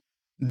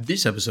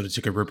This episode of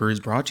Ticket Ripper is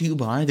brought to you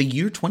by the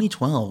year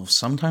 2012.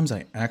 Sometimes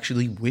I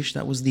actually wish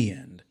that was the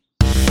end.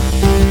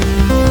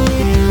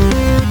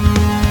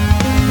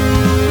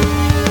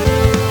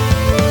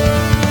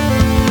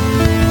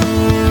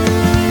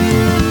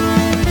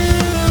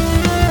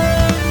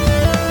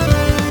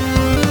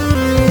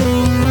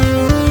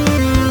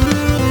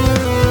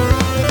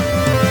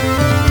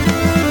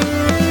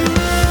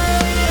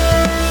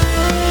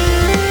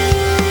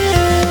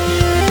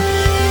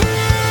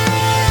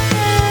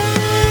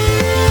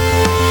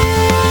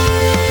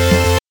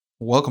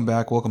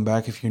 Welcome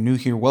back. If you're new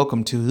here,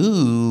 welcome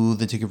to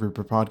the Ticket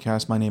Ripper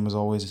podcast. My name, as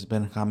always, is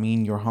Ben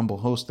Hameen, your humble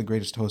host, the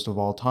greatest host of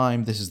all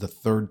time. This is the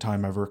third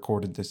time I've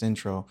recorded this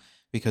intro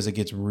because it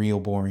gets real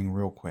boring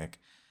real quick.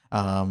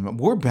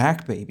 We're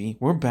back, baby.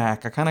 We're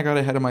back. I kind of got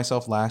ahead of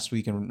myself last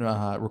week and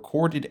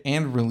recorded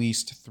and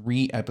released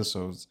 3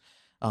 episodes,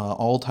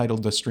 all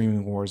titled The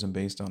Streaming Wars and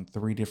based on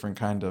 3 different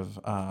kind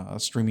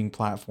of streaming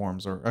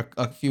platforms, or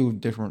a few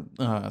different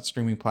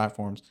streaming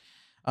platforms.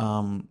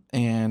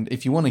 And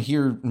if you want to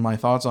hear my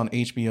thoughts on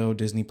HBO,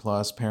 Disney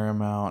Plus,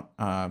 Paramount,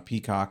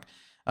 Peacock,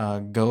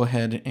 go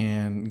ahead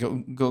and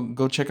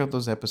go check out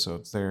those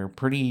episodes. They're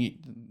pretty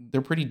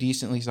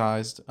decently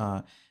sized,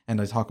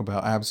 and I talk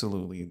about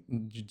absolutely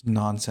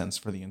nonsense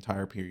for the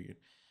entire period.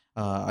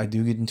 I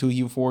do get into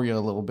Euphoria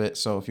a little bit,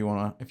 so if you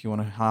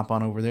wanna hop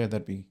on over there,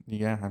 that'd be,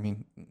 yeah. I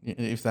mean,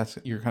 if that's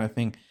your kind of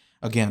thing.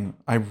 Again,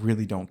 I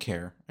really don't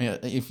care.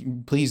 If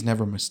please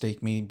never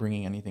mistake me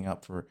bringing anything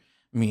up for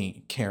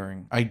me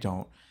caring. I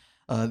don't.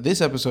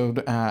 This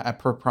episode,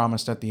 per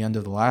promised at the end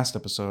of the last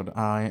episode,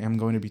 I am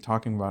going to be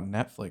talking about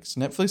Netflix.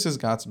 Netflix has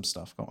got some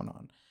stuff going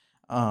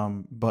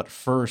on. But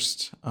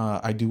first,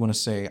 I do want to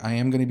say I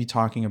am going to be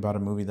talking about a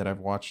movie that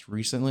I've watched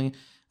recently.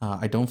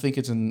 I don't think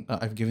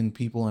I've given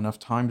people enough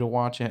time to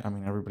watch it. I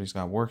mean, everybody's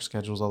got work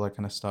schedules, all that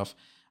kind of stuff.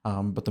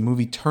 But the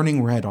movie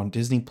Turning Red on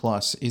Disney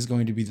Plus is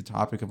going to be the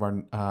topic of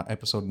our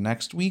episode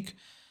next week.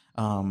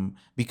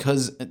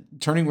 Because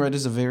Turning Red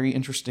is a very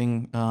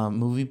interesting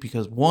movie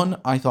because, one,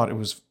 I thought it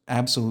was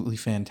absolutely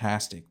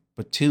fantastic,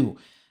 but 2,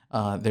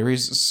 there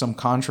is some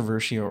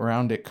controversy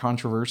around it.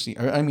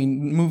 I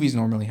mean, movies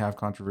normally have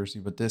controversy,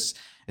 but this,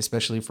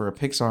 especially for a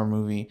Pixar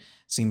movie,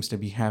 seems to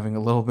be having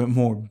a little bit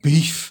more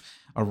beef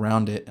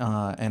around it.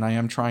 And I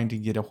am trying to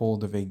get a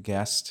hold of a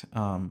guest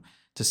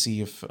to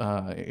see if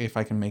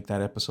I can make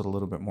that episode a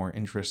little bit more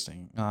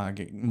interesting.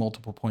 Get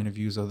multiple point of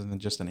views other than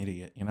just an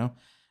idiot, you know?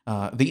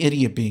 The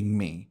idiot being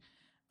me.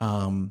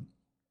 And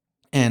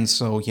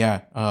so,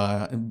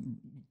 yeah,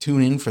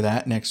 tune in for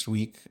that next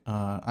week.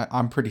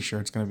 I'm pretty sure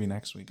it's going to be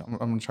next week. I'm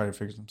going to try to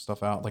figure some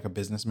stuff out like a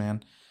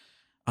businessman.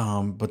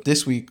 But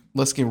this week,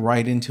 let's get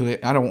right into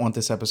it. I don't want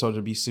this episode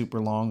to be super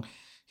long.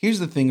 Here's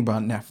the thing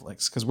about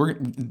Netflix, because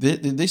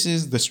this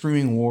is the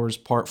Streaming Wars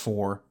Part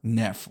 4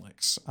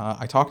 Netflix.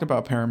 I talked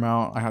about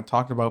Paramount. I had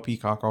talked about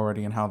Peacock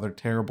already and how they're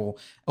terrible.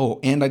 Oh,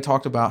 and I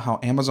talked about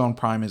how Amazon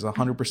Prime is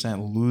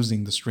 100%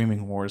 losing the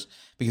Streaming Wars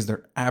because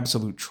they're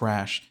absolute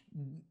trash,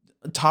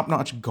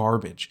 top-notch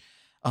garbage.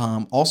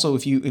 Also,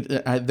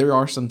 if there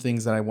are some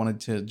things that I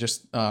wanted to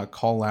just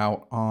call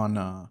out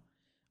on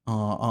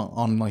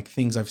like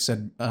things I've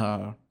said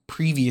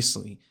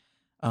previously.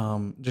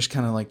 Just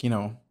kind of like,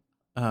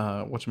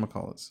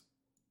 whatchamacallits.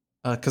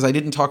 Because I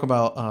didn't talk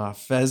about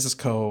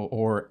Fezco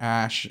or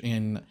Ash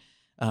in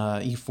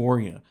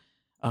Euphoria.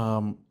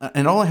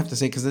 And all I have to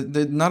say, because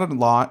not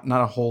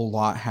a whole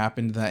lot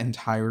happened that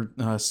entire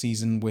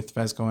season with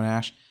Fezco and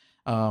Ash.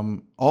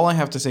 All I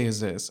have to say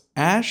is this.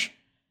 Ash,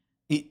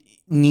 it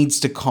needs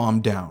to calm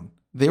down.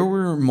 There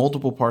were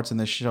multiple parts in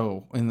this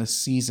show, in this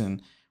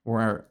season,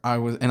 where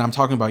and I'm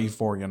talking about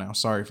Euphoria now.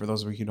 Sorry for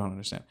those of you who don't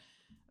understand.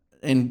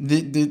 And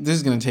this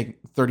is going to take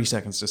 30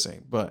 seconds to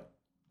say, but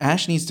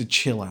Ash needs to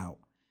chill out,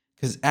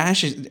 because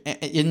Ash is,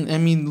 I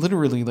mean,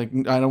 literally, like,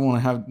 I don't want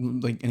to have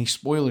like any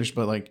spoilers,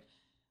 but like,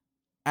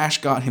 Ash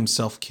got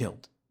himself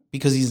killed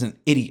because he's an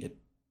idiot,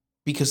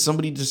 because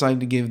somebody decided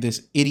to give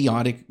this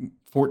idiotic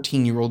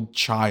 14-year-old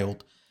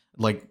child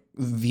like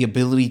the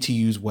ability to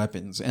use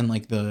weapons and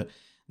like the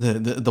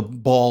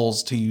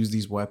balls to use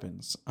these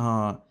weapons.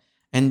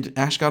 And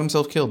Ash got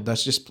himself killed.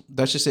 That's just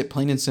it,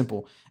 plain and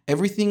simple.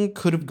 Everything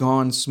could have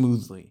gone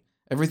smoothly.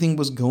 Everything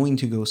was going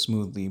to go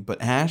smoothly,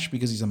 but Ash,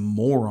 because he's a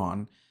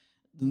moron,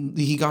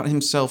 he got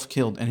himself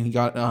killed, and he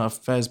got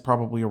Fez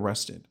probably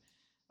arrested.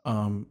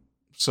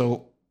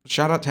 So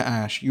shout out to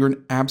Ash. You're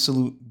an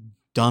absolute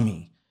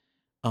dummy.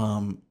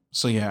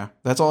 So yeah,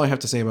 that's all I have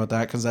to say about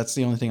that, because that's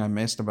the only thing I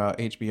missed about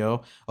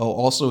HBO. Oh,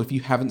 also, if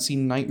you haven't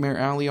seen Nightmare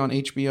Alley on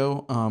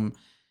HBO,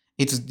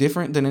 it's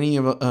different than any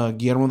of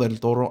Guillermo del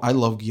Toro. I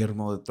love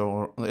Guillermo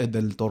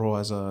del Toro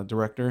as a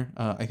director.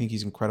 I think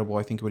he's incredible.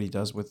 I think what he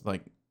does with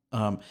like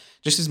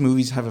just his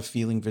movies have a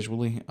feeling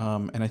visually.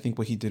 And I think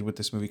what he did with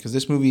this movie, because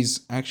this movie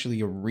is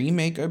actually a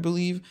remake, I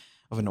believe,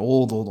 of an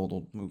old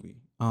movie.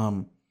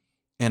 And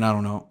I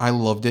don't know, I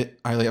loved it.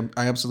 I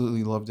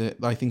absolutely loved it.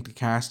 I think the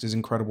cast is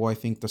incredible. I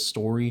think the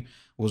story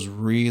was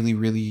really,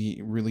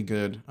 really, really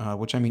good.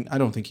 Which, I mean, I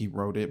don't think he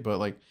wrote it, but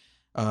like,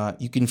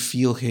 You can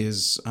feel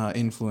his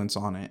influence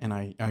on it, and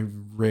I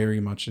very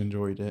much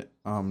enjoyed it.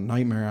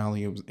 Nightmare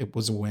Alley, it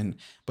was a win,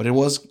 but it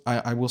was,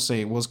 I will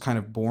say, it was kind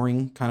of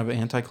boring, kind of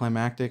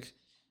anticlimactic.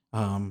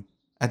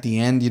 At the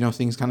end,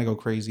 things kind of go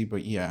crazy,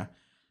 but yeah.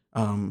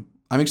 I'm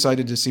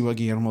excited to see what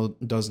Guillermo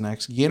does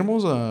next.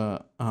 Guillermo's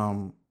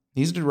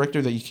he's a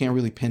director that you can't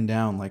really pin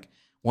down. Like,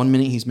 one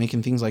minute he's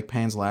making things like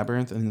Pan's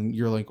Labyrinth, and then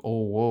you're like,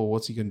 oh, whoa,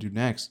 what's he gonna do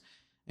next?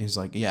 And he's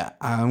like, yeah,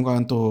 I'm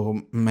going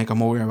to make a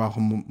movie about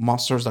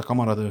monsters that come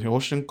out of the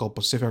ocean called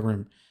Pacific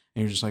Rim.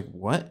 And you're just like,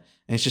 what?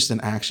 And it's just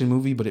an action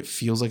movie, but it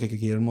feels like a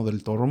Guillermo del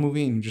Toro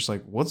movie, and you're just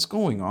like, what's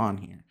going on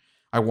here?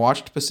 I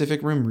watched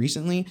Pacific Rim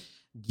recently.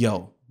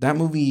 Yo, that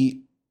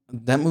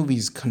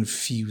movie's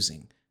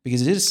confusing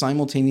because it is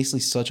simultaneously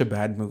such a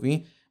bad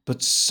movie,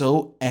 but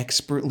so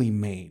expertly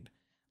made.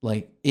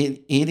 Like,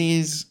 it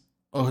is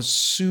a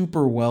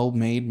super well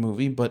made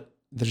movie, but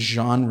the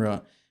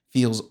genre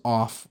feels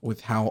off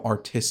with how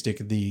artistic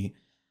the,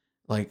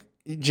 like,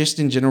 just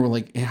in general,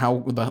 like how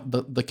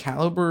the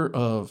caliber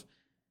of,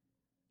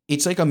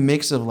 it's like a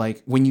mix of,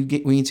 like, when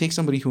you take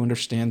somebody who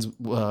understands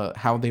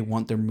how they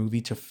want their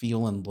movie to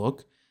feel and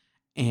look,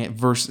 and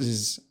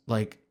versus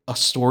like a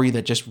story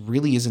that just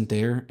really isn't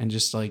there, and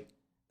just like,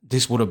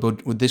 this would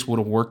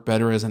have worked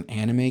better as an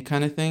anime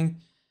kind of thing.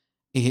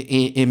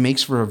 It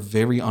makes for a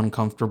very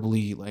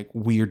uncomfortably, like,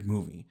 weird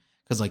movie,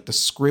 because like the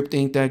script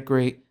ain't that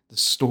great, the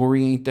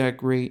story ain't that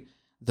great,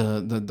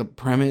 the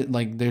premise,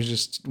 like, there's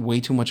just way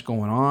too much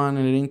going on,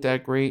 and it ain't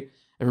that great.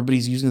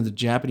 Everybody's using the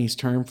Japanese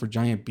term for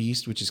giant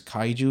beast, which is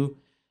kaiju.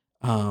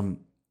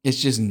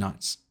 It's just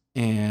nuts.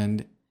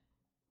 And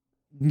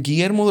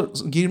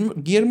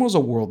Guillermo's a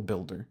world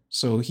builder,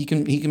 so he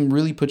can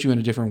really put you in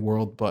a different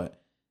world.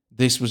 But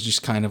this was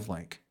just kind of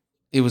like,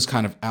 it was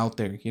kind of out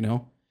there.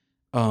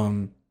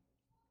 Um,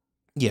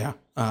 yeah,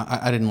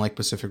 I didn't like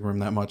Pacific Rim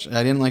that much.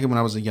 I didn't like it when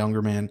I was a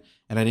younger man,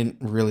 and I didn't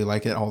really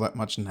like it all that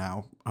much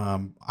now.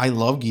 I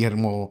love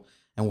Guillermo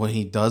and what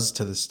he does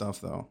to this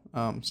stuff, though.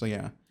 So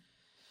yeah.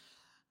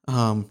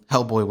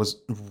 Hellboy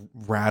was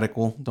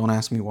radical. Don't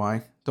ask me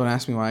why. Don't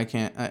ask me why I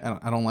can't.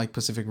 I don't like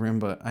Pacific Rim,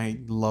 but I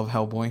love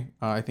Hellboy.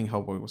 I think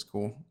Hellboy was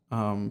cool.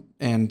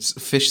 And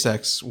Fish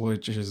Sex,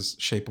 which is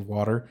Shape of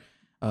Water.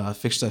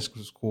 Fish Sex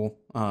was cool.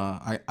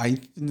 I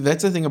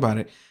that's the thing about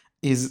it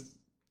is,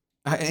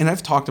 and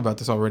I've talked about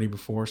this already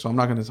before, so I'm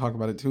not going to talk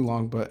about it too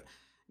long. But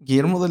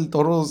Guillermo del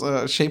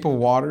Toro's Shape of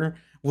Water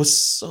was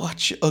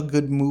such a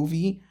good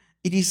movie.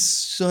 It is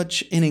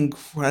such an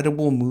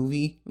incredible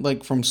movie,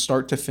 like, from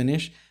start to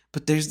finish.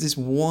 But there's this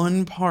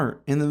one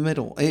part in the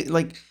middle.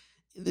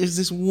 There's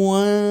this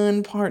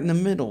one part in the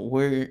middle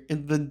where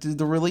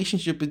the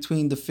relationship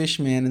between the fish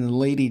man and the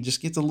lady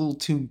just gets a little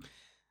too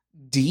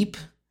deep,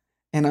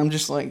 and I'm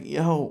just like,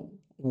 yo,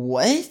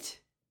 what?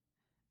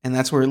 And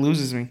that's where it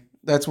loses me.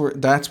 That's where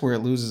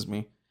it loses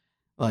me.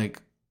 Like,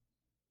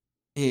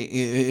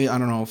 I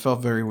don't know. It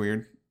felt very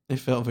weird. It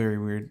felt very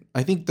weird.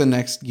 I think the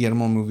next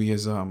Guillermo movie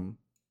is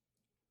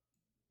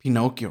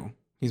Pinocchio.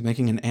 He's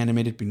making an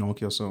animated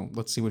Pinocchio, so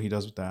let's see what he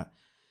does with that.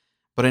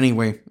 But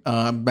anyway,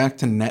 back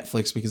to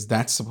Netflix, because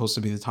that's supposed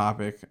to be the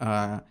topic.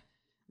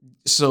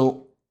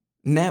 So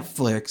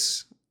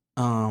Netflix,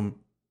 and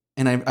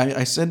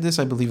I said this,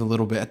 I believe, a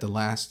little bit at the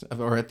last,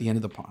 or at the end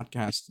of the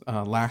podcast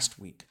last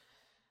week.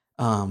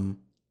 Um,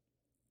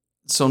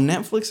 so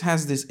Netflix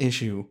has this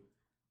issue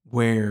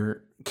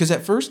where, because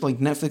at first, like,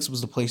 Netflix was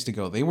the place to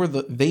go. They were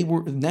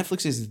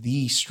Netflix is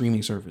the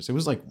streaming service. It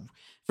was like,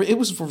 it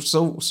was for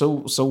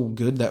so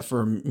good that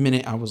for a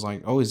minute I was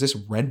like, oh, is this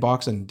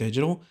Redbox and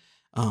digital?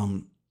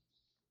 Um,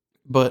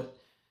 but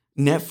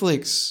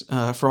Netflix,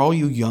 for all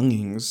you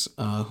youngings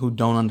who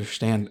don't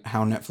understand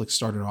how Netflix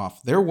started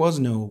off, there was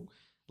no,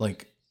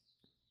 like,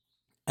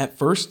 at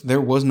first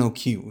there was no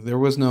queue, there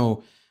was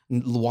no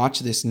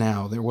watch this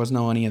now, there was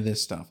no any of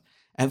this stuff.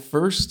 At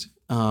first,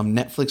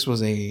 Netflix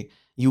was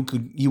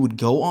you would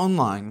go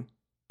online,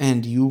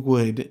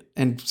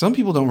 and some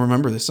people don't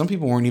remember this, some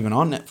people weren't even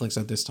on Netflix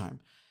at this time.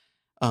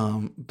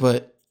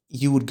 But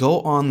you would go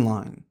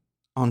online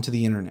onto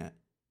the internet,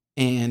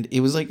 and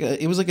it was like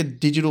a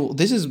digital.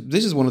 This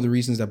is one of the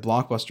reasons that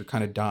Blockbuster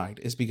kind of died,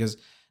 is because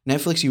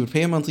Netflix, you would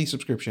pay a monthly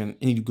subscription,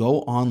 and you'd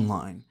go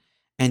online,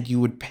 and you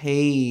would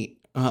pay,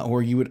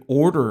 or you would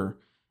order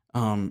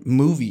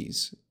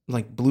movies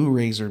like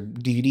Blu-rays or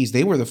DVDs.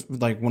 They were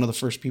like one of the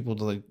first people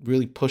to, like,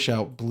 really push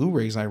out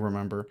Blu-rays, I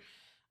remember.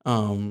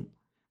 Um,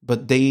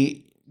 but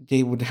they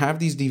would have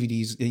these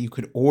DVDs that you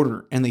could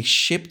order, and they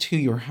ship to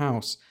your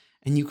house,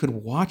 and you could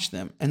watch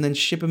them and then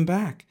ship them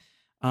back.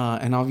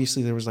 And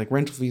obviously there was, like,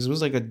 rental fees. It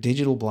was like a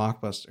digital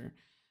Blockbuster.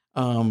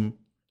 Um,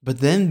 but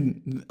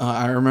then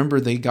I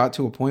remember they got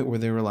to a point where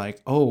they were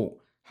like,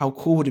 "Oh, how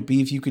cool would it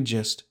be if you could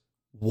just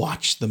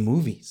watch the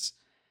movies?"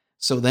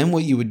 So then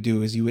what you would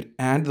do is you would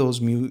add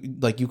those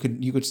like, you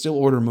could still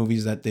order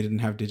movies that they didn't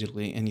have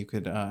digitally, and you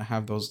could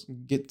have those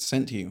get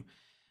sent to you,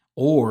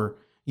 or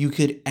you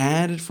could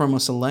add from a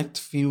select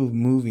few of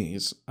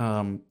movies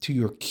to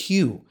your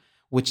queue,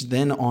 which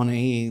then on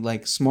a,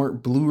 like,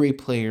 smart Blu-ray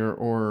player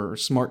or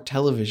smart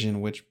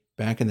television, which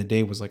back in the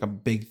day was like a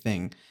big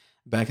thing,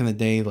 back in the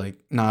day, like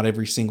not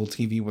every single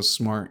TV was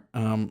smart.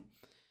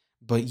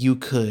 But you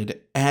could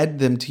add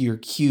them to your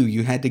queue.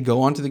 You had to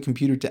go onto the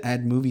computer to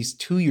add movies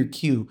to your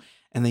queue,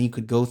 and then you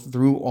could go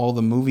through all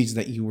the movies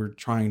that you were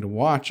trying to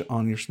watch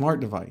on your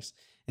smart device,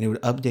 and it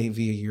would update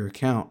via your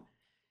account.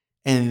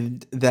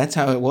 And that's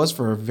how it was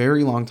for a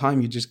very long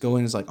time. You just go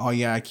in, it's like, oh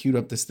yeah, I queued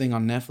up this thing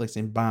on Netflix,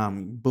 and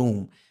bam,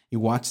 boom, you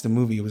watch the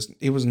movie.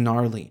 It was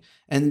gnarly.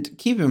 And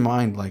keep in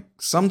mind, like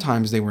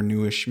sometimes they were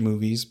newish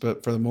movies,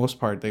 but for the most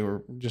part, they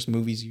were just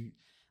movies you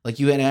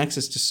had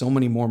access to so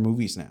many more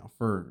movies now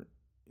for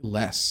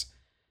less.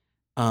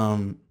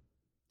 Um,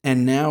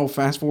 and now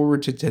fast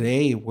forward to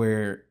today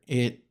where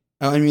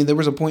I mean, there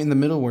was a point in the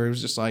middle where it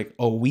was just like,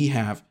 oh, we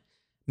have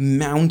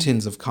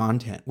mountains of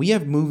content. We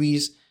have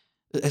movies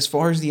as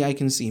far as the eye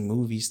can see,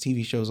 movies,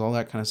 TV shows, all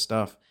that kind of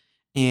stuff.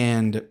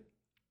 And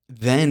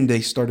then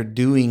they started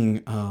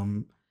doing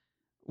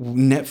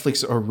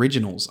Netflix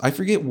originals. I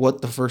forget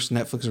what the first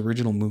Netflix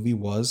original movie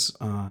was.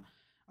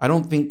 I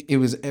don't think it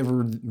was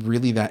ever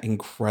really that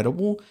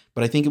incredible,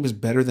 but I think it was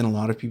better than a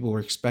lot of people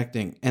were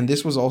expecting. And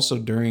this was also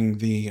during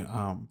the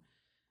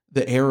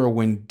era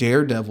when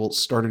Daredevil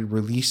started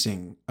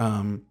releasing.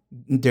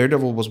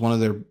 Daredevil was one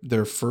of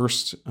their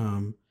first,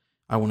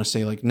 I want to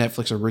say like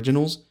Netflix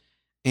originals,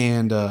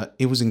 and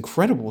it was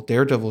incredible.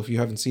 Daredevil, if you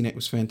haven't seen it, it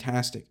was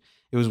fantastic.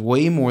 It was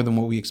way more than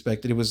what we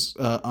expected. It was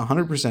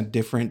 100%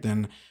 different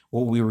than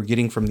what we were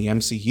getting from the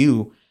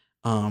MCU.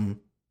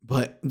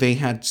 But they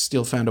had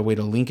still found a way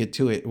to link it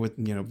to it with,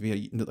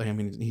 via, I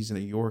mean, he's in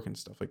New York and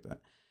stuff like that.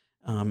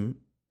 Um,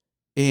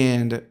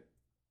 and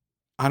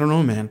I don't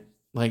know, man.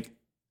 Like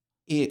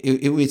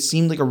it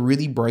seemed like a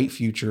really bright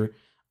future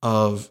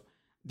of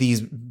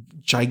these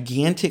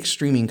gigantic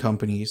streaming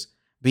companies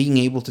being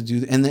able to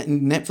do, and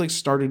then Netflix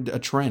started a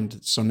trend.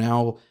 So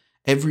now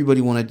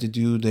everybody wanted to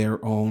do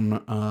their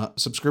own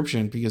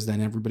subscription, because then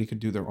everybody could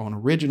do their own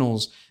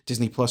originals.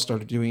 Disney Plus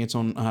started doing its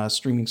own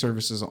streaming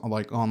services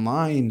like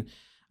online.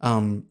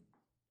 Um,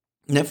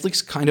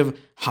 Netflix kind of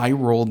high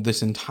rolled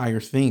this entire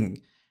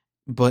thing,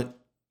 but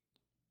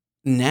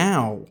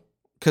now,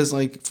 because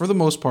like for the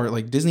most part,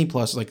 like Disney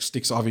Plus like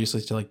sticks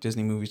obviously to like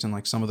Disney movies and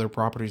like some of their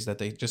properties that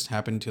they just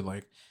happen to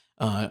like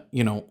uh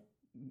you know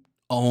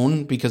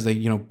own, because they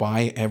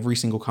buy every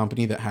single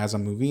company that has a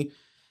movie.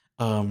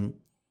 um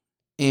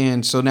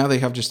and so now they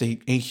have just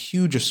a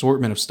huge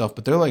assortment of stuff,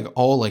 but they're like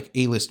all like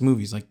A-list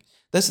movies. Like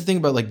that's the thing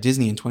about like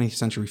Disney and 20th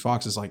Century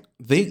Fox is like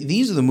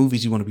these are the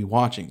movies you want to be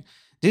watching.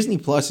 Disney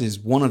Plus is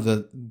one of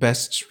the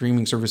best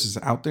streaming services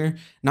out there,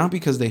 not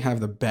because they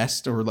have the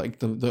best or like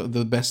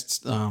the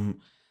best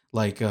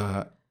like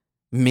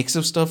mix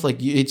of stuff.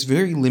 Like it's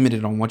very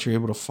limited on what you're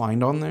able to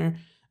find on there,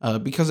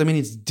 because I mean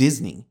it's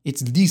Disney,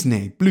 it's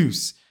Disney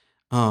Plus.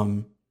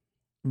 Um,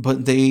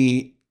 but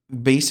they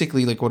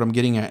basically, like what I'm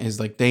getting at is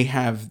like they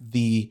have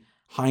the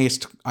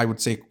highest, I would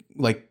say,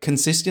 like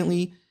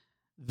consistently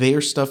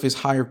their stuff is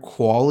higher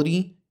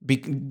quality,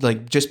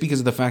 like just because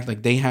of the fact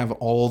like they have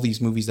all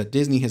these movies that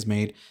Disney has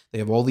made, they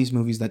have all these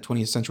movies that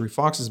 20th Century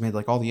Fox has made,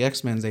 like all the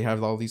X-Men, they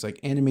have all these like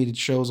animated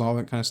shows, all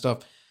that kind of stuff.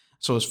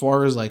 So as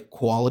far as like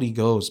quality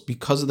goes,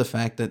 because of the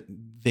fact that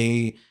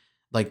they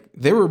like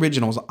their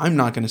originals, I'm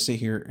not going to sit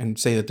here and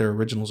say that their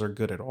originals are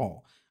good at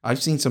all.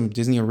 I've seen some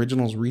Disney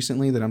originals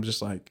recently that I'm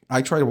just like,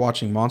 I tried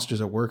watching Monsters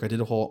at Work. I did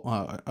a whole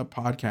a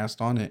podcast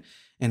on it,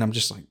 and I'm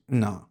just like,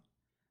 nah.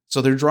 So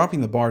they're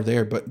dropping the bar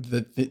there, but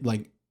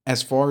like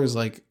as far as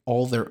like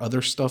all their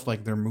other stuff,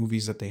 like their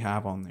movies that they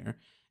have on there,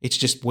 it's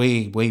just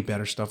way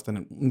better stuff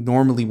than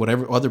normally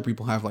whatever other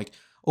people have. Like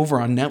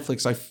over on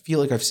Netflix, I feel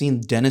like I've seen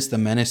Dennis the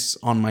Menace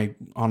on my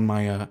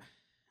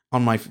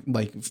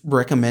like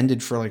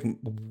recommended for like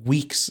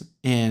weeks,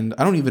 and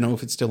I don't even know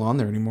if it's still on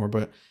there anymore.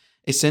 But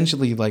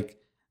essentially, like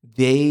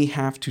they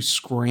have to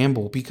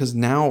scramble because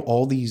now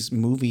all these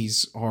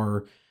movies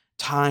are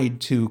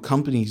tied to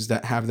companies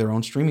that have their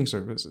own streaming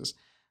services.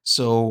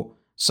 So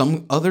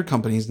some other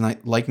companies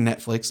like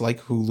Netflix,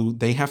 like Hulu,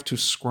 they have to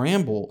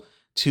scramble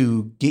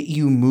to get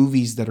you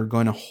movies that are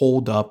going to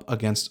hold up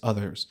against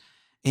others.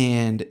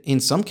 And in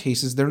some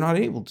cases, they're not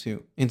able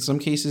to. In some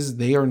cases,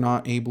 they are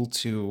not able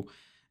to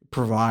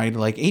provide,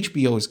 like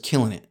HBO is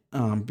killing it,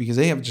 because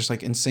they have just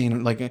like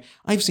insane, like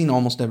I've seen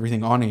almost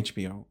everything on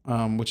HBO,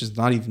 which is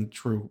not even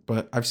true,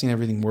 but I've seen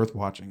everything worth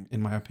watching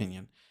in my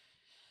opinion.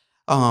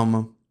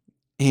 Um,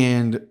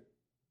 and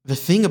the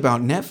thing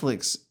about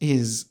Netflix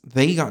is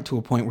they got to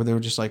a point where they were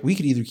just like, we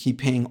could either keep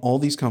paying all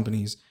these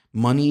companies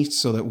money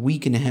so that we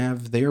can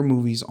have their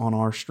movies on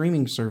our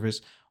streaming service,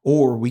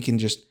 or we can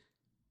just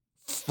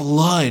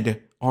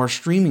flood our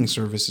streaming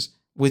services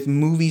with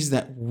movies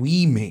that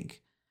we make.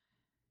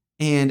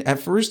 And at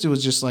first it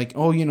was just like,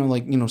 oh,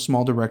 like,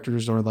 small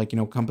directors or like,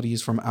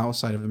 companies from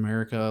outside of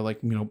America, like,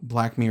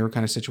 Black Mirror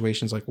kind of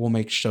situations, like we'll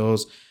make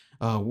shows,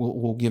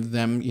 we'll give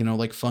them,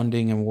 like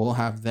funding, and we'll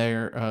have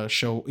their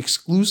show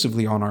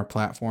exclusively on our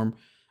platform.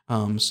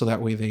 So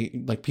that way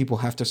they like people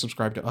have to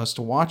subscribe to us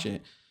to watch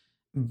it.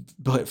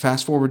 But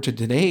fast forward to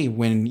today,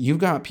 when you've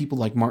got people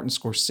like Martin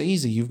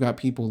Scorsese, you've got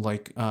people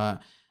like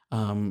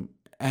um,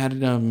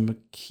 Adam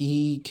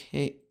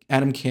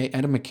Adam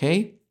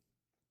McKay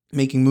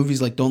making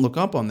movies like Don't Look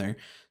Up on there.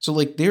 So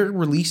like they're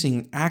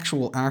releasing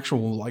actual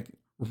like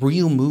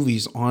real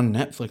movies on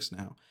Netflix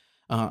now.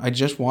 I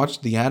just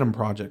watched The Adam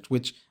Project,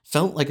 which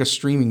felt like a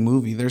streaming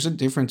movie. There's a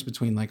difference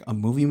between like a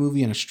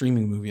movie and a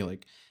streaming movie.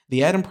 Like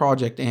The Adam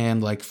Project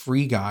and like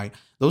Free Guy,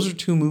 those are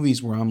two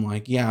movies where I'm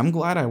like, yeah, I'm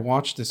glad I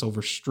watched this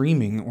over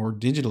streaming or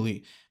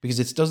digitally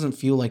because it doesn't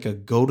feel like a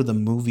go to the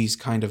movies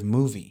kind of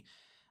movie.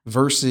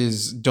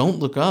 Versus Don't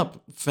Look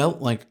Up felt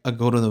like a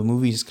go to the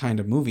movies kind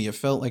of movie. It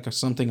felt like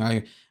something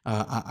I'm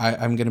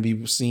going to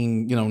be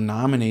seeing,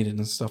 nominated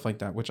and stuff like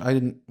that. Which I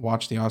didn't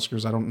watch the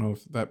Oscars. I don't know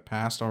if that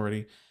passed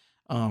already,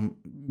 um,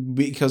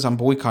 because I'm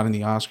boycotting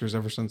the Oscars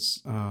ever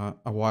since a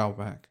while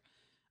back.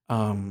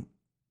 Um,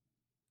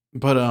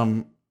 but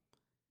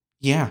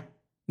yeah,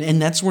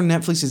 and that's where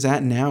Netflix is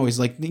at now. Is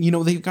like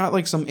they've got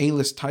like some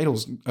A-list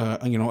titles,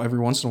 every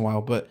once in a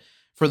while, but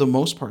for the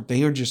most part,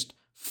 they are just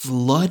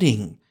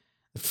flooding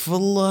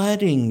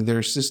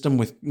their system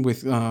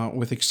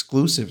with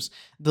exclusives.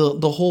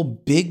 The whole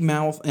Big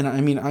Mouth, and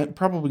I mean, I'm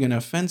probably going to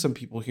offend some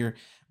people here,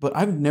 but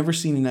I've never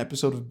seen an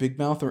episode of Big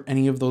Mouth or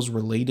any of those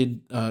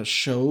related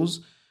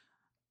shows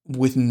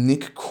with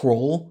Nick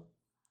Kroll,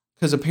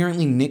 because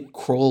apparently Nick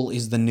Kroll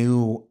is the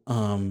new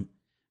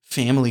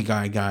Family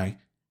Guy guy.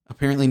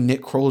 Apparently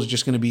Nick Kroll is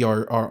just going to be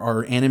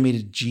our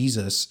animated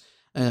Jesus,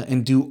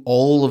 and do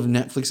all of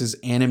Netflix's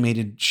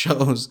animated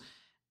shows.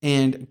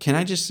 And can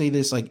I just say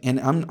this, like, and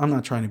I'm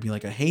not trying to be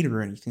like a hater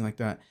or anything like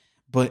that,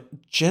 but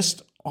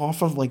just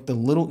off of like the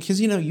little,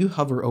 because you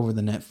hover over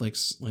the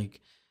Netflix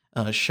like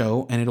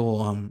show, and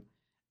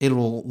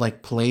it'll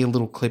like play a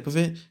little clip of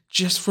it.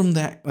 Just from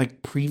that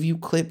like preview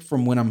clip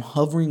from when I'm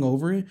hovering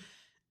over it,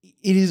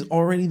 it is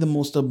already the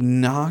most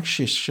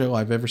obnoxious show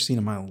I've ever seen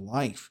in my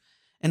life.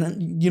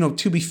 And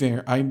to be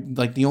fair, I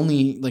like the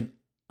only like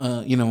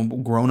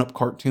grown up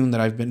cartoon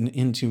that I've been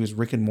into is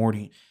Rick and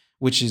Morty,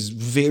 which is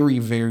very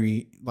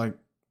very like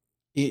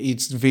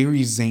it's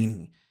very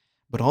zany.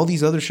 But all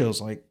these other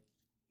shows, like,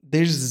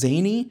 there's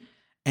zany,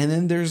 and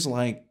then there's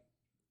like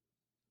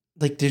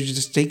they're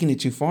just taking it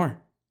too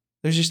far.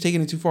 They're just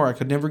taking it too far. I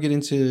could never get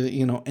into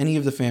any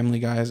of the Family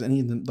Guys,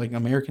 any of the like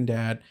American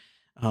Dad.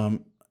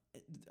 Um,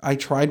 I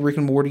tried Rick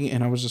and Morty,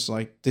 and I was just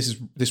like,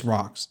 this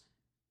rocks.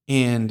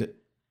 And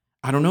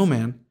I don't know,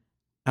 man.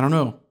 I don't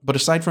know. But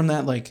aside from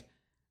that, like,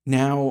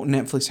 now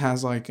Netflix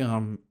has like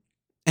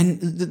and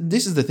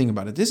this is the thing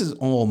about it. This is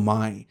all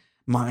my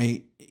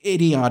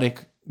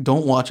idiotic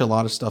don't watch a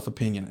lot of stuff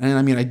opinion. And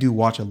I mean, I do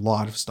watch a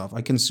lot of stuff.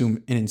 I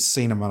consume an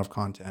insane amount of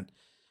content.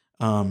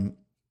 Um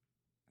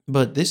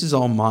but this is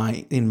all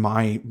in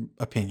my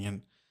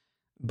opinion.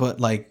 But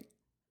like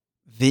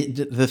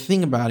the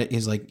thing about it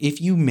is, like,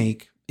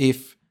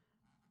 if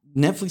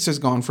Netflix has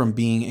gone from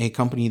being a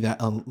company that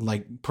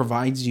like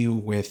provides you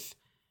with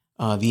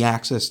the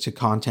access to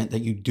content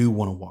that you do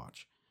want to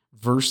watch,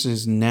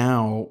 versus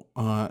now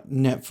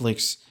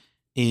Netflix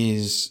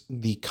is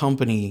the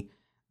company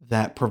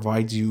that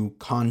provides you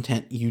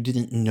content you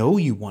didn't know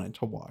you wanted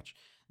to watch.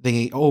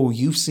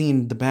 You've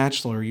seen The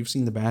Bachelor, you've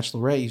seen The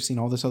Bachelorette, you've seen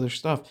all this other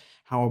stuff.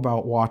 How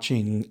about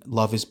watching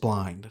Love is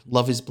Blind?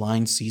 Love is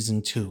Blind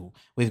season 2.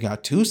 We've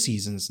got 2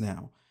 seasons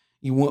now.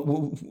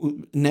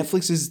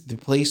 Netflix is the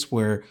place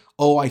where,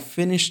 I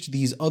finished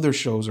these other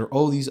shows,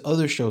 or these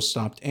other shows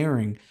stopped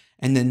airing,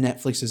 and then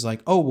Netflix is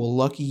like, well,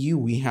 lucky you,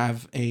 we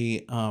have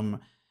a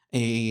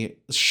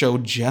show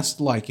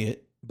just like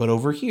it but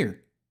over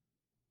here.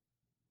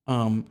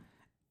 And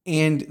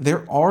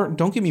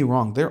don't get me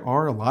wrong, there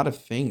are a lot of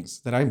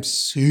things that I'm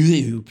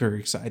super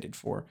excited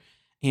for.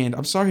 And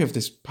I'm sorry if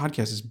this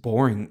podcast is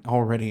boring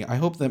already. I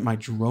hope that my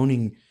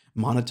droning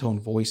monotone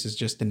voice is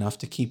just enough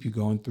to keep you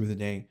going through the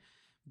day.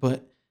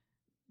 But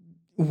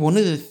one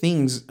of the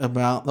things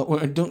about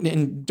don't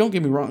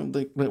get me wrong,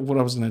 like what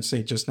I was going to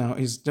say just now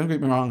is, don't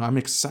get me wrong, I'm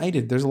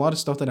excited. There's a lot of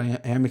stuff that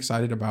I am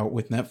excited about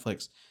with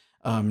Netflix.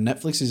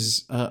 Netflix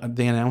is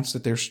they announced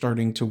that they're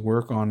starting to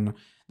work on.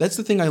 That's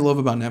the thing I love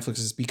about Netflix,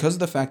 is because of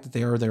the fact that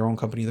they are their own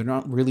company. They're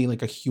not really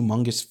like a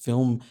humongous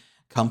film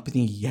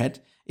company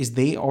yet. Is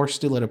they are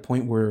still at a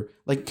point where,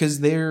 like,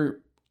 because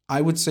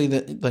I would say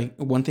that, like,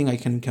 one thing I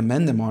can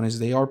commend them on is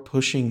they are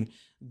pushing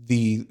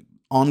the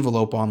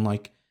envelope on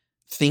like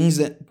things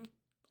that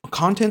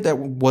content that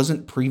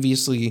wasn't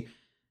previously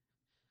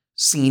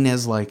seen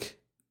as like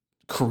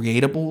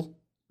creatable,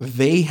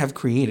 they have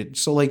created.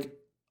 So like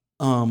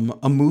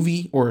a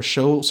movie or a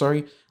show,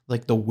 sorry,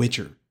 like The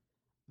Witcher.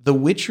 The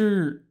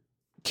Witcher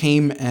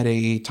came at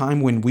a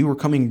time when we were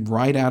coming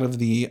right out of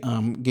the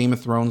Game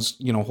of Thrones,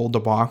 whole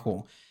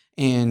debacle.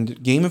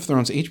 And Game of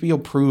Thrones,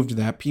 HBO proved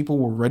that people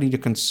were ready to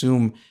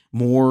consume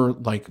more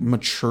like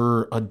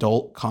mature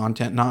adult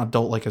content, not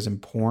adult like as in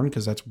porn,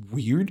 because that's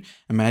weird.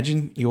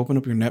 Imagine you open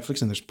up your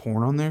Netflix and there's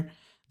porn on there.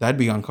 That'd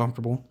be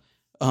uncomfortable.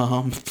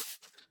 Um,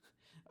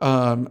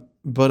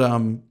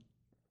 but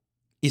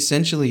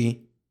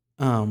essentially,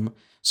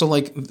 so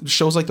like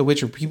shows like The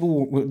Witcher,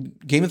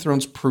 Game of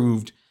Thrones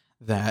proved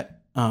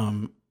that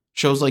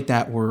shows like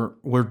that were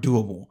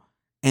doable.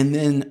 And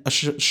then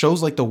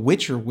shows like The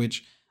Witcher,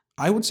 which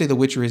I would say The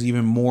Witcher is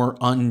even more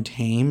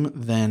untame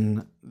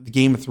than the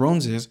Game of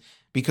Thrones is,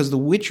 because The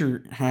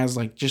Witcher has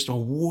like just a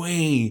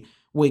way,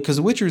 because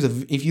The Witcher is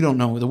if you don't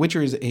know, The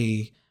Witcher is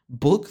a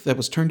book that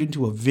was turned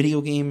into a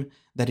video game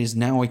that is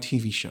now a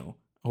TV show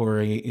or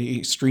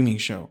a streaming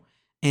show.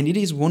 And it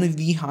is one of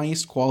the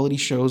highest quality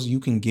shows you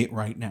can get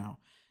right now.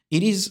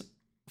 It is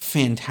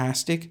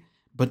fantastic,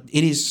 but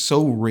it is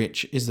so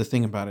rich, is the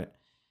thing about it.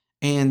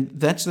 And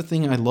that's the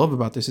thing I love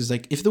about this, is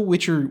like, if the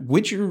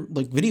Witcher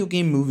like video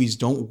game movies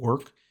don't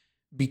work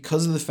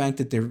because of the fact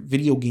that they're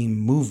video game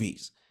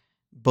movies,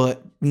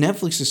 but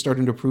Netflix is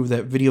starting to prove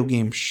that video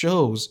game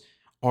shows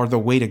are the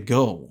way to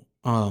go.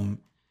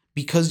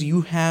 Because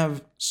you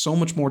have so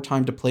much more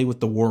time to play with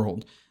the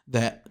world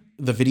that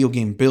the video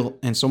game built,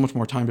 and so much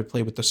more time to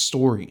play with the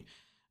story.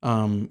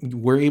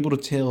 We're able to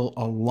tell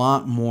a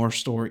lot more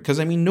story. Because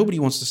I mean, nobody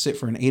wants to sit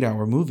for an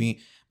 8-hour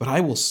movie, but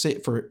I will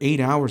sit for 8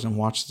 hours and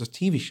watch the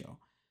TV show,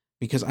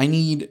 because I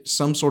need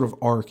some sort of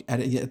arc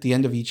at the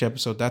end of each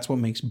episode. That's what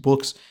makes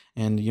books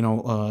and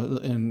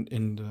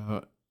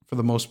for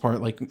the most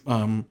part, like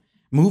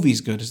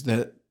movies good, is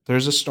that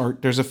there's a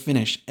start, there's a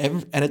finish,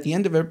 and at the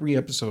end of every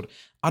episode.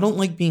 I don't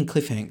like being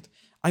cliffhanged.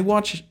 I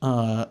watch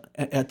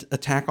at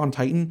Attack on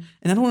Titan,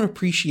 and I don't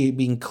appreciate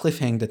being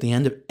cliffhanged at the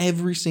end of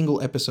every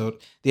single episode.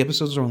 The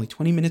episodes are only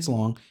 20 minutes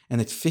long,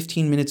 and it's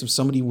 15 minutes of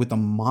somebody with a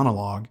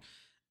monologue.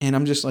 And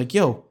I'm just like,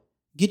 yo,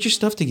 get your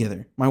stuff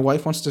together. My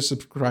wife wants to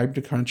subscribe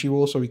to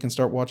Crunchyroll so we can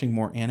start watching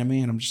more anime,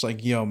 and I'm just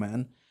like, yo,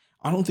 man,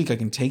 I don't think I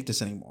can take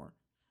this anymore.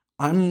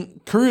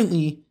 I'm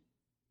currently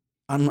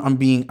I'm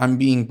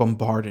being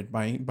bombarded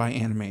by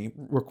anime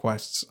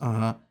requests.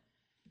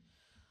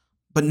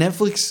 But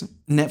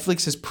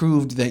Netflix has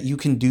proved that you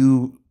can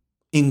do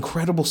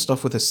incredible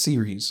stuff with a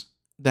series,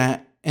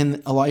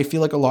 I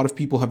feel like a lot of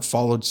people have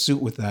followed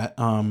suit with that.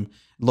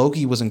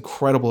 Loki was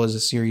incredible as a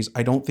series.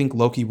 I don't think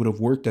Loki would have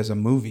worked as a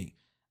movie,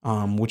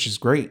 which is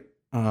great.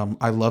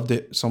 I loved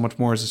it so much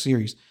more as a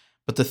series.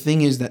 But the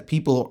thing is that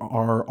people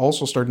are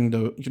also starting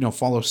to,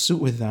 follow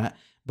suit with that,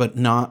 but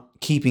not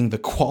keeping the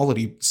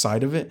quality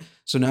side of it.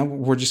 So now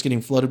we're just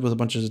getting flooded with a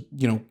bunch of,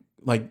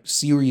 like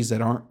series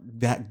that aren't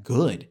that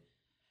good.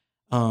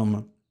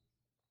 And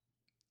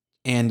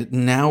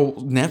now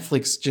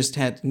Netflix just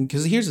had,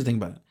 because here's the thing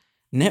about it.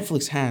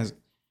 Netflix has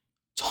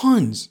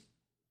tons.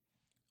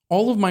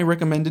 All of my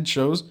recommended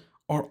shows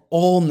are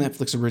all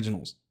Netflix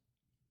originals.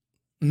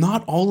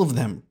 Not all of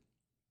them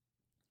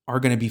are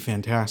going to be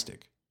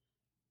fantastic,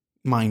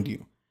 mind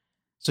you.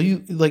 So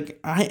you like,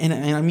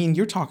 I mean,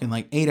 you're talking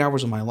like 8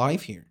 hours of my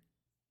life here,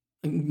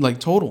 like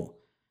total.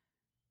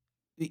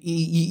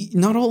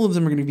 Not all of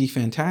them are going to be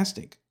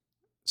fantastic.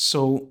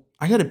 So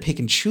I got to pick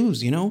and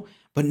choose,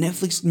 but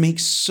Netflix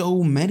makes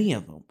so many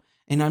of them.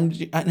 And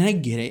I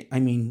get it. I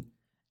mean,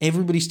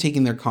 everybody's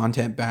taking their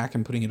content back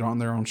and putting it on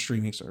their own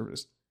streaming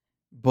service.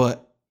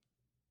 But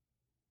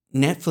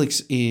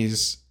Netflix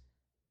is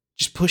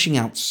just pushing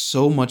out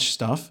so much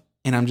stuff.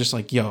 And I'm just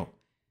like, yo,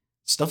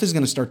 stuff is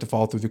going to start to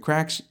fall through the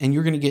cracks. And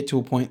you're going to get to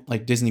a point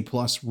like Disney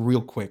Plus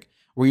real quick,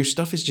 where your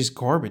stuff is just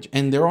garbage.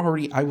 And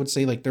I would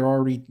say like they're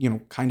already,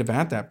 kind of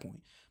at that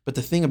point. But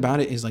the thing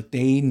about it is, like,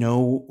 they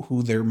know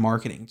who they're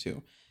marketing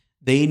to.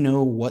 They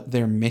know what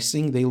they're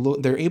missing.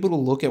 They're able to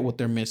look at what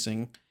they're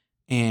missing,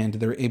 and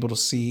they're able to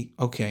see,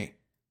 okay,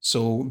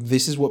 so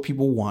this is what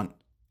people want.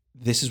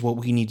 This is what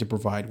we need to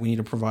provide. We need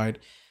to provide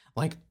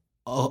like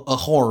a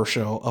horror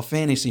show, a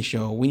fantasy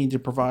show. We need to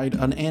provide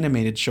an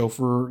animated show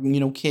for,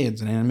 kids,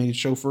 an animated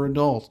show for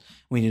adults.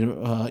 We need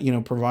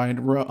to, provide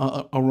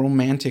a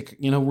romantic,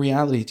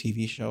 reality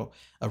TV show,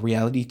 a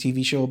reality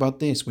TV show about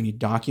this. We need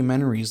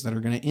documentaries that are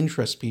going to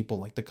interest people,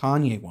 like the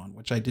Kanye one,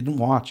 which I didn't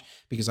watch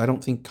because I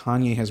don't think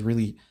Kanye has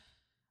really,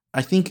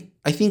 I think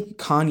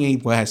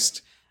Kanye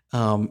West,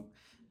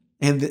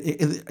 and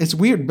it's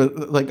weird,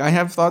 but like I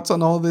have thoughts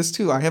on all of this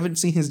too. I haven't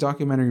seen his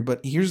documentary, but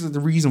here's the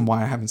reason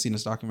why I haven't seen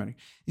his documentary.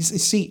 You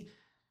see,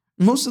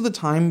 most of the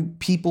time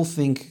people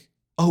think,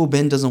 oh,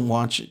 Ben doesn't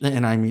watch,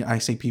 and I mean, I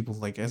say people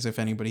like as if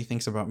anybody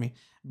thinks about me,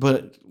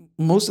 but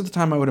most of the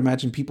time I would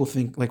imagine people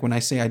think, like when I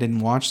say I didn't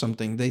watch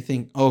something, they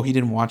think, oh, he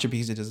didn't watch it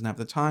because he doesn't have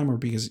the time, or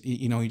because,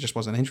 he just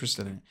wasn't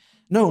interested in it.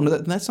 No,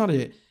 that's not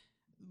it.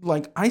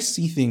 Like, I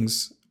see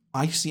things.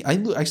 I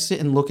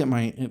sit and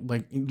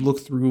look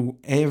through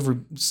every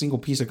single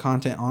piece of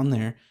content on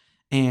there,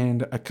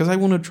 and because I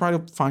want to try to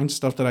find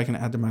stuff that I can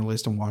add to my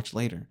list and watch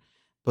later.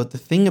 But the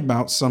thing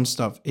about some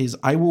stuff is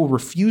I will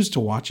refuse to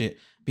watch it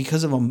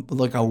because of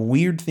a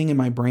weird thing in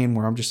my brain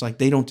where I'm just like,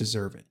 they don't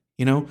deserve it,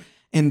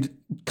 And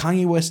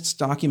Kanye West's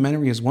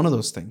documentary is one of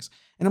those things.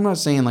 And I'm not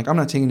saying, like, I'm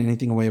not taking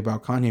anything away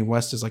about Kanye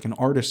West as like an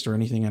artist or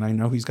anything, and I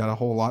know he's got a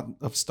whole lot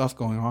of stuff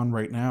going on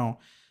right now,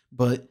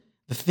 but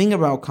the thing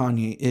about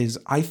Kanye is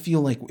I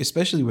feel like,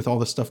 especially with all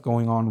the stuff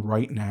going on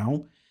right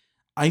now,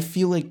 I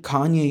feel like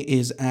Kanye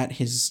is at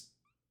his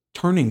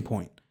turning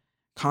point.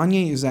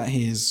 Kanye is at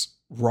his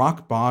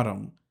rock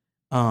bottom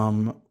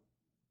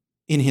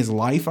in his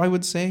life, I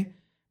would say.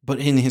 But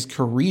in his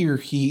career,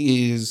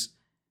 he is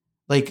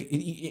like,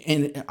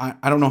 and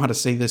I don't know how to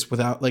say this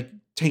without like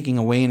taking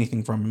away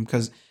anything from him,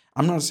 because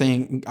I'm not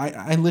saying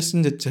I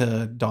listened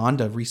to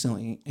Donda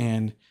recently,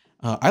 and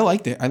I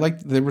liked it. I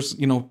liked there was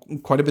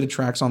quite a bit of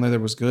tracks on there that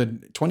was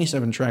good.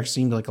 27 tracks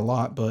seemed like a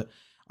lot, but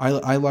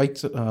I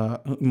liked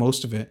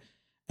most of it.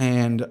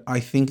 And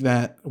I think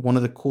that one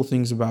of the cool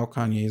things about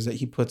Kanye is that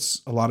he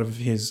puts a lot of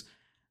his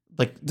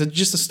like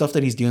just the stuff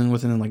that he's dealing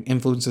with and like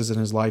influences in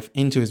his life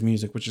into his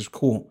music, which is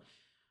cool.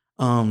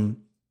 Um,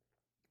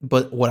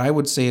 but what I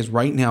would say is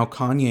right now,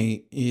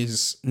 Kanye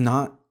is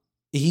not,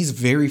 he's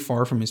very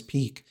far from his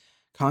peak.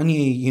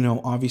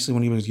 Kanye, obviously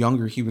when he was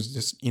younger, he was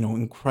this,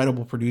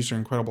 incredible producer,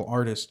 incredible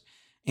artist.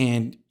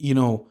 And,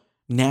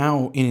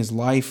 now in his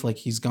life, like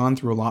he's gone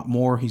through a lot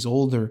more. He's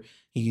older,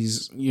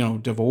 he's,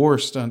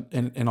 divorced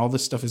and all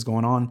this stuff is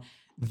going on.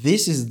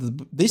 This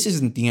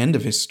isn't the end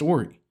of his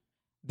story.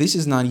 This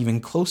is not even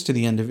close to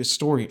the end of his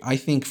story. I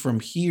think from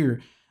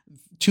here,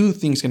 two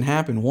things can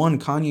happen. One,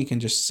 Kanye can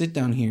just sit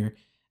down here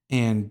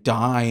and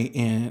die,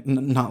 and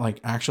not like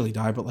actually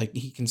die, but like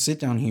he can sit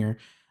down here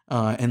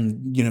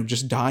and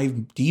just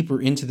dive deeper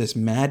into this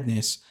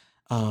madness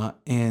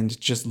and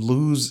just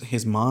lose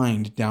his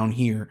mind down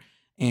here.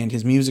 And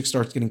his music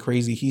starts getting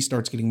crazy. He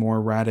starts getting more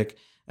erratic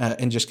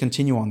and just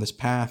continue on this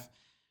path.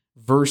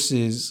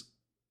 Versus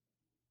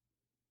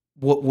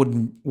what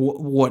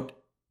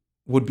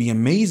would be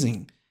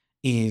amazing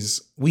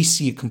is we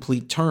see a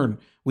complete turn.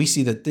 We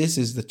see that this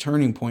is the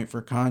turning point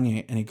for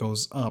Kanye, and it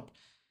goes up.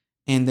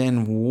 And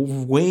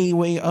then way,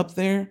 way up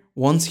there,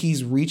 once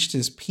he's reached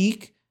his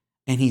peak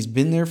and he's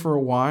been there for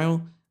a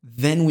while,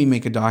 then we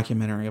make a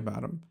documentary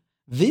about him.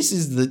 This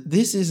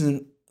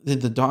isn't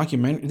the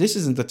documentary. This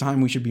isn't the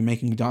time we should be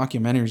making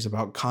documentaries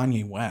about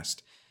Kanye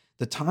West.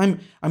 The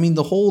time, I mean,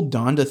 the whole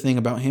Donda thing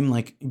about him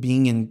like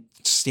being in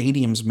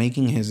stadiums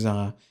making his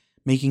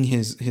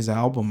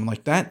album,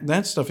 like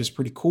that stuff is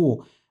pretty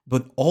cool.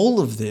 But all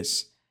of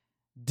this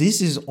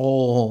is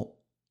all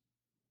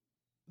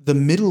the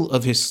middle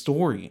of his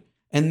story.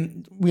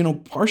 And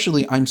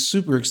partially I'm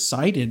super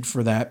excited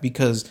for that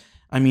because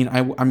I mean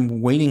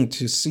I'm waiting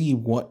to see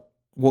what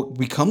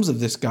becomes of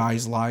this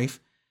guy's life,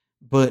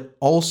 but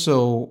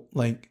also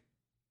like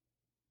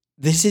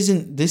this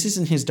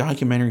isn't his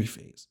documentary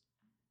phase.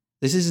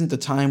 This isn't the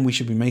time we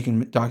should be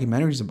making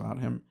documentaries about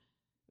him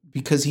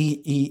because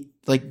he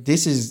like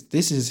this is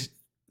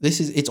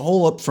it's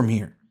all up from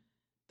here.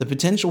 The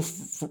potential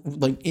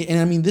like, and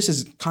I mean, this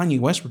is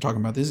Kanye West we're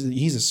talking about.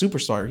 He's a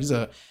superstar.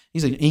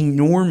 He's an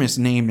enormous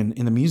name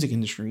in the music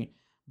industry.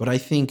 But I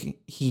think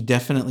he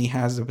definitely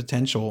has the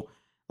potential.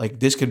 Like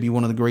this could be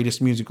one of the greatest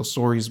musical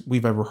stories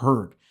we've ever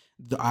heard.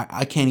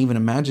 I can't even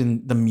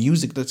imagine the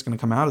music that's going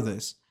to come out of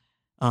this.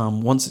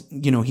 Once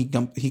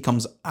he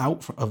comes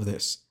out of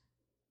this,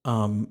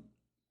 um,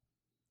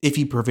 if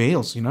he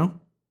prevails,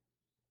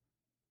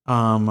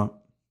 Um,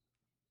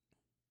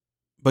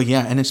 but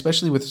yeah, and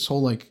especially with this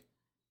whole like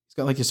he's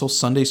got like this whole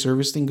Sunday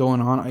service thing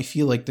going on. I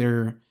feel like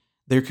there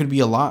could be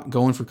a lot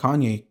going for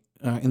Kanye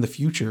in the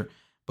future,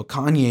 but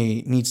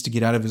Kanye needs to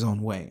get out of his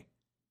own way.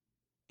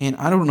 And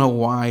I don't know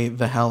why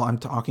the hell I'm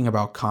talking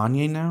about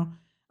Kanye now.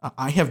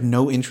 I have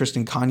no interest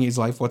in Kanye's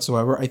life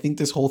whatsoever. I think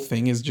this whole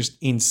thing is just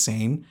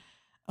insane.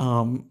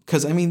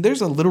 Because I mean,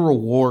 there's a literal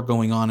war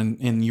going on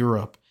in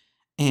Europe,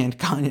 and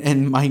Kanye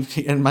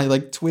and my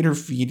like Twitter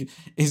feed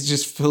is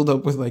just filled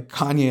up with like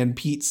Kanye and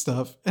Pete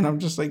stuff, and I'm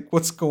just like,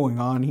 what's going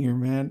on here,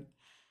 man?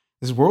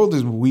 This world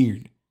is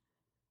weird.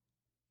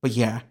 But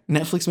yeah,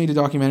 Netflix made a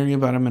documentary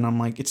about him, and I'm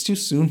like, it's too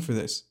soon for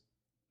this.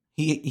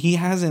 He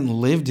hasn't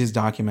lived his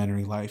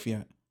documentary life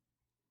yet.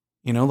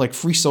 Like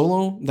Free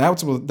Solo,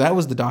 that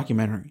was the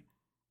documentary.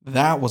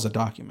 That was a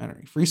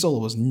documentary. Free Solo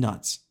was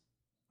nuts.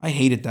 I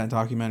hated that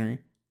documentary.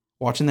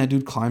 Watching that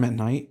dude climb at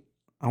night,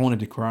 I wanted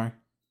to cry.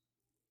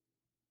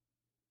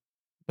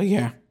 But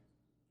yeah,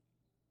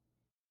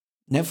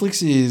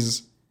 Netflix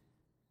is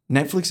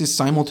Netflix is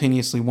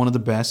simultaneously one of the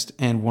best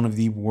and one of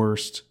the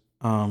worst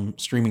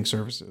streaming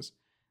services.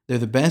 They're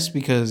the best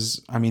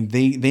because I mean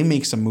they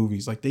make some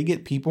movies like they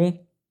get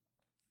people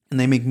and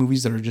they make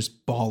movies that are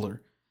just baller,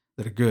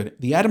 that are good.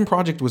 The Adam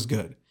Project was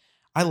good.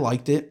 I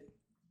liked it.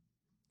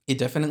 It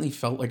definitely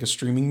felt like a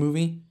streaming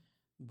movie,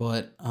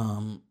 but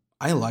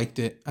I liked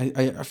it.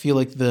 I feel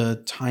like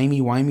the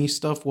timey wimey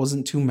stuff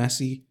wasn't too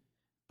messy.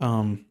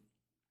 Um,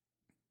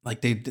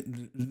 like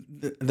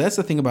that's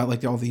the thing about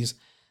like all these,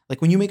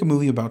 like when you make a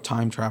movie about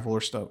time travel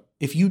or stuff,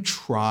 if you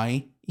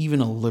try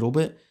even a little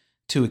bit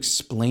to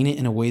explain it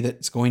in a way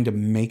that's going to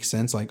make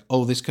sense, like,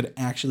 oh, this could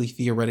actually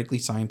theoretically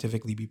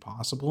scientifically be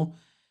possible,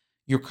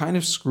 you're kind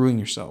of screwing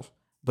yourself.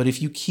 But if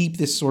you keep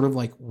this sort of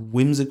like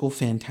whimsical,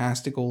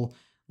 fantastical,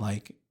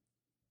 like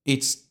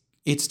it's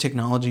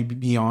technology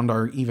beyond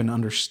our even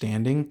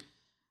understanding,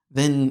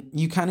 then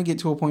you kind of get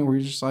to a point where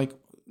you're just like,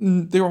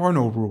 there are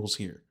no rules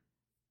here.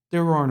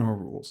 There are no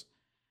rules.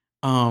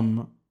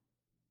 Um,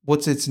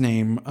 what's its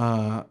name?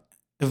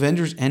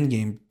 Avengers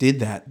Endgame did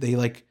that.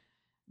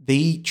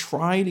 They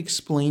tried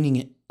explaining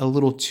it a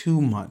little too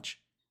much.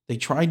 They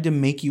tried to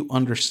make you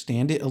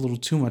understand it a little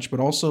too much, but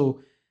also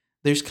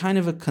there's kind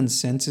of a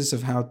consensus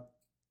of how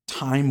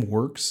time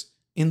works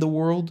in the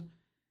world,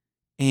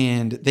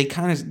 and they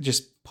kind of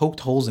just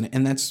poked holes in it,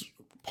 and that's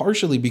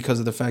partially because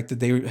of the fact that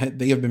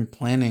they have been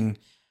planning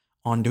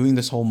on doing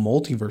this whole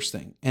multiverse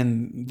thing,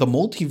 and the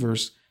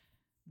multiverse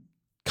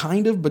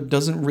kind of, but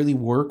doesn't really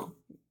work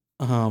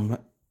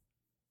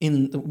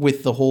in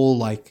with the whole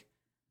like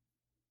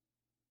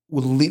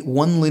with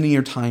one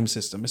linear time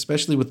system,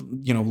 especially with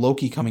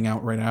Loki coming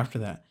out right after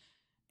that,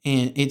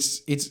 and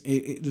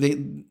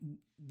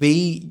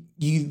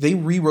they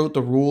rewrote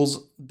the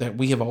rules that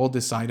we have all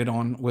decided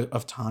on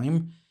of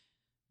time,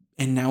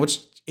 and now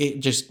it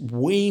just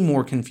way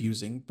more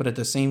confusing. But at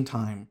the same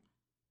time,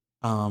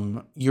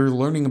 you're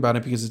learning about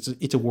it because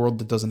it's a world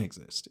that doesn't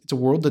exist. It's a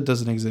world that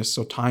doesn't exist,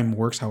 so time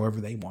works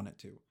however they want it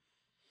to.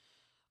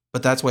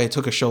 But that's why it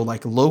took a show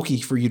like Loki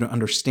for you to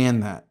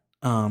understand that.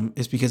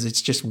 Is because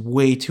it's just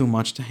way too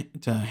much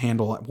to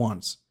handle at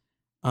once.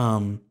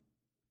 And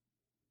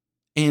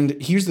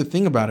here's the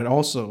thing about it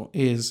also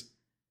is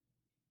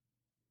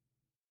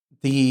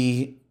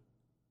the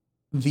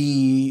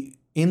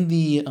in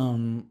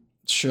the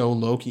show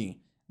Loki,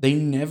 they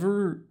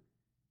never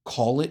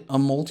call it a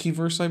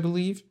multiverse, I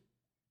believe.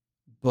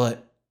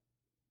 But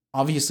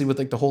obviously with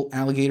like the whole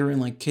alligator and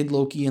like Kid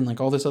Loki and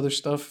like all this other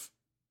stuff,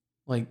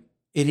 like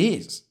it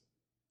is.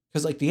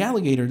 Because like the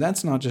alligator,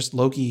 that's not just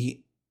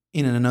Loki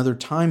in another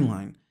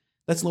timeline.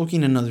 That's Loki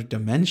in another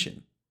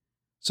dimension.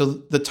 So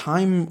the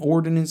time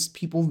ordinance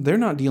people, they're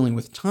not dealing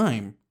with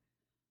time.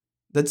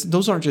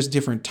 Those aren't just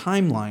different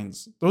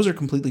timelines. Those are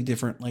completely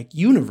different like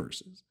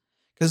universes.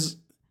 Because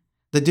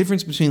the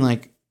difference between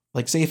like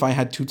say if I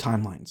had two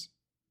timelines,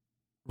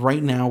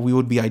 right now we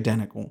would be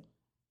identical,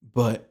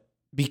 but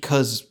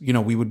because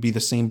we would be the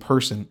same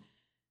person,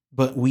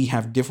 but we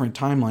have different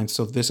timelines.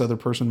 So this other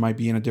person might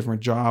be in a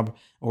different job,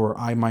 or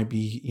I might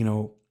be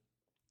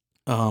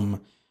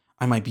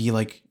I might be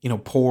like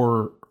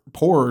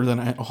poorer than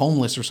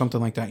homeless or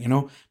something like that,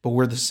 but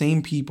we're the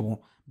same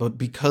people. But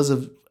because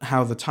of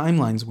how the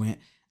timelines went,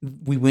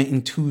 we went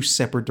in two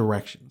separate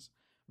directions.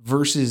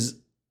 Versus,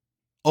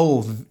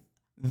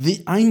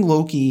 I'm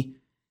Loki,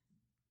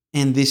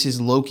 and this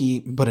is Loki,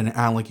 but an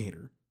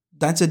alligator.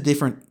 That's a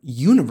different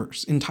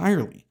universe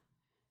entirely.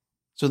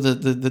 So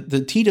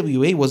the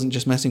TWA wasn't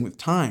just messing with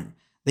time;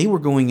 they were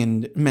going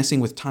and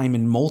messing with time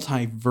in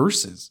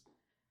multiverses.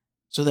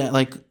 So that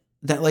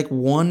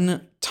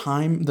one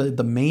time,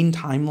 the main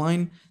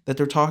timeline that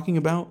they're talking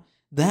about,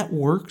 that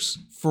works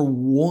for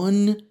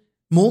one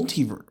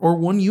multiverse or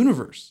one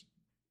universe.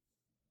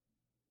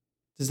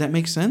 Does that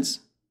make sense?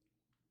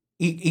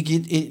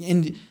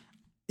 It's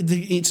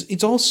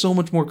all so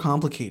much more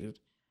complicated.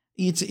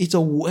 It's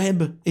a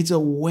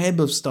web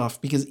of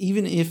stuff, because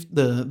even if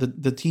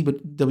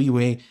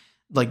the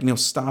TWA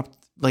stopped,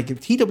 like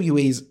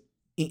TWA's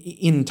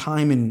in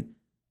time and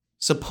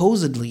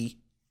supposedly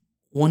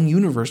one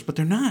universe, but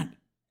they're not.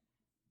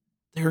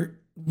 They're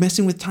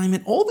messing with time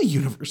in all the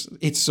universes.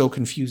 It's so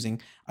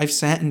confusing. I've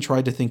sat and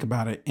tried to think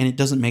about it, and it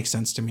doesn't make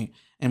sense to me.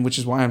 And which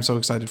is why I'm so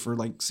excited for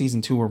like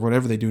season 2 or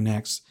whatever they do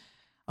next.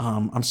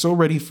 I'm so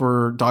ready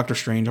for Doctor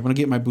Strange. I'm gonna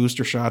get my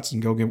booster shots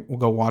and we'll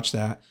go watch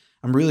that.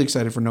 I'm really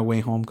excited for No Way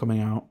Home coming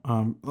out.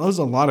 There's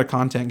a lot of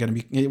content gonna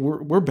be.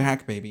 We're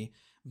back, baby,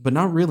 but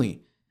not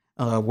really.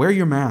 Wear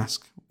your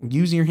mask.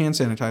 Use your hand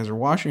sanitizer.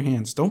 Wash your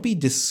hands. Don't be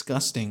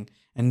disgusting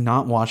and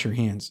not wash your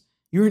hands.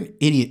 You're an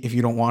idiot if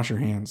you don't wash your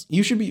hands.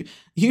 You should be.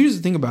 Here's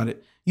the thing about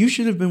it. You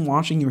should have been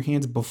washing your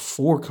hands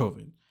before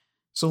COVID.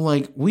 So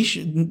like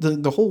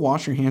the whole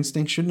wash your hands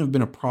thing shouldn't have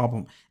been a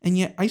problem. And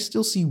yet I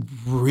still see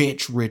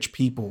rich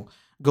people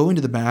go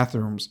into the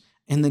bathrooms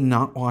and then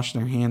not wash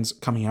their hands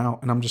coming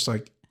out. And I'm just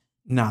like,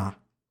 nah.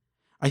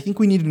 I think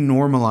we need to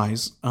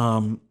normalize.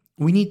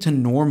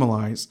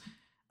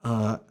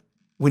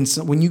 When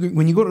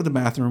you go to the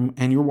bathroom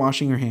and you're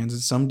washing your hands,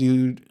 and some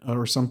dude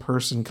or some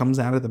person comes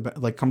out of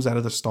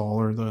the stall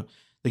or the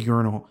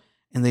urinal,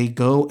 and they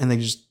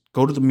just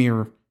go to the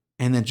mirror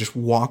and then just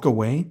walk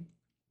away.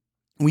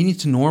 We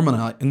need to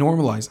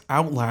normalize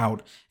out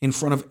loud in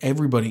front of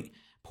everybody,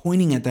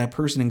 pointing at that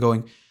person and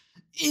going,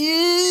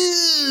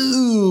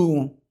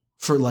 ew,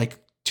 for like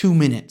 2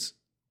 minutes.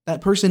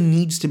 That person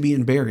needs to be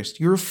embarrassed.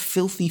 You're a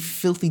filthy,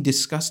 filthy,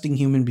 disgusting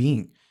human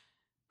being.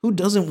 Who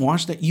doesn't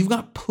wash that? You've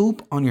got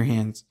poop on your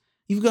hands.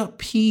 You've got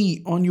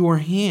pee on your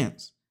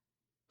hands.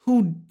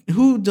 Who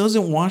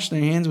doesn't wash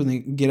their hands when they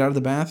get out of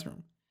the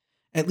bathroom?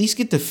 At least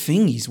get the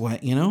fingies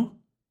wet,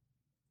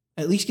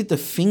 At least get the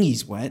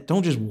fingies wet.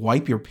 Don't just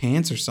wipe your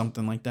pants or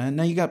something like that.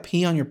 Now you got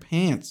pee on your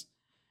pants.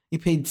 You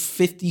paid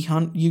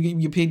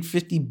you paid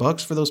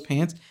 $50 for those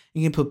pants.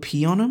 You can put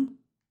pee on them?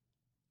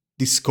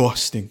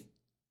 Disgusting.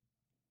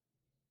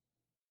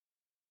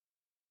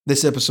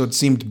 This episode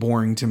seemed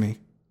boring to me.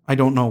 I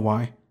don't know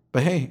why.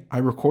 But hey, I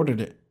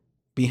recorded it.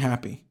 Be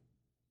happy.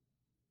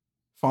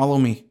 Follow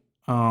me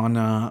on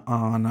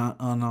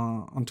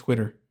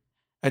Twitter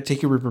at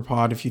Take Your Ripper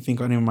Pod if you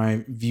think any of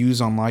my views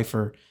on life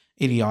are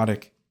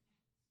idiotic.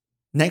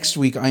 Next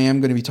week, I am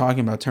going to be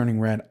talking about Turning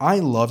Red. I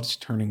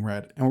loved Turning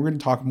Red, and we're going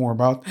to talk more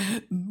about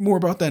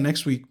that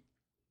next week.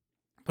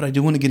 But I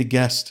do want to get a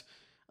guest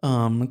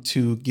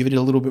to give it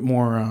a little bit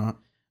more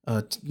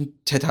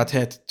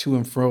tete-a-tete, to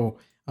and fro.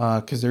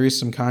 because there is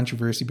some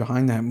controversy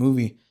behind that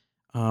movie.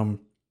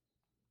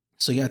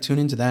 So yeah, tune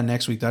into that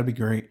next week. That'd be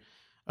great.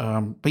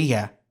 But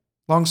yeah,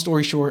 long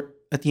story short,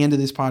 at the end of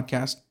this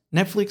podcast,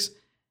 Netflix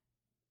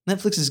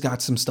has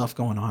got some stuff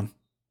going on,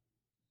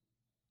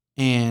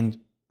 and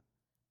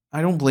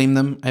I don't blame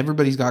them.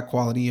 Everybody's got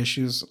quality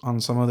issues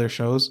on some of their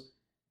shows,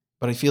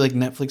 but I feel like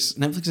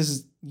Netflix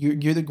is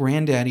you're the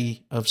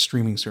granddaddy of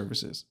streaming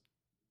services.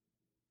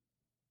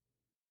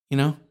 You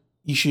know,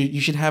 you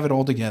should have it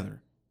all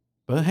together.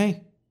 But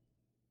hey,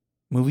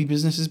 movie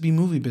businesses be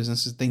movie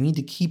businesses. They need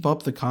to keep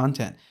up the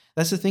content.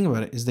 That's the thing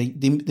about it is they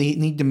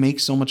need to make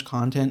so much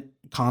content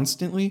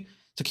constantly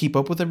to keep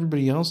up with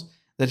everybody else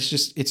that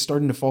it's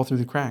starting to fall through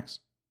the cracks.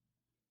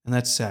 And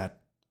that's sad.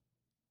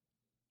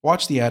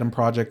 Watch The Adam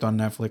Project on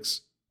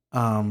Netflix.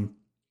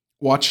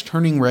 Watch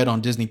Turning Red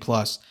on Disney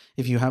Plus.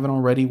 If you haven't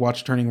already,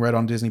 watch Turning Red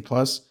on Disney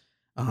Plus.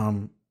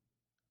 And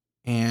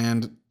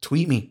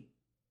tweet me.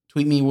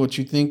 Tweet me what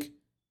you think.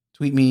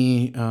 Tweet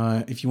me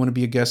if you want to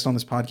be a guest on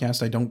this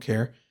podcast. I don't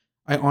care.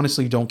 I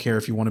honestly don't care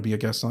if you want to be a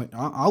guest on it.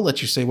 I'll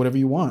let you say whatever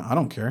you want. I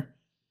don't care.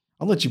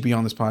 I'll let you be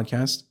on this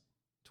podcast.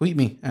 Tweet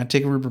me at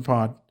Take a Ripper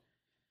Pod.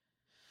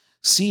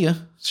 See ya.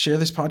 Share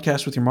this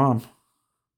podcast with your mom.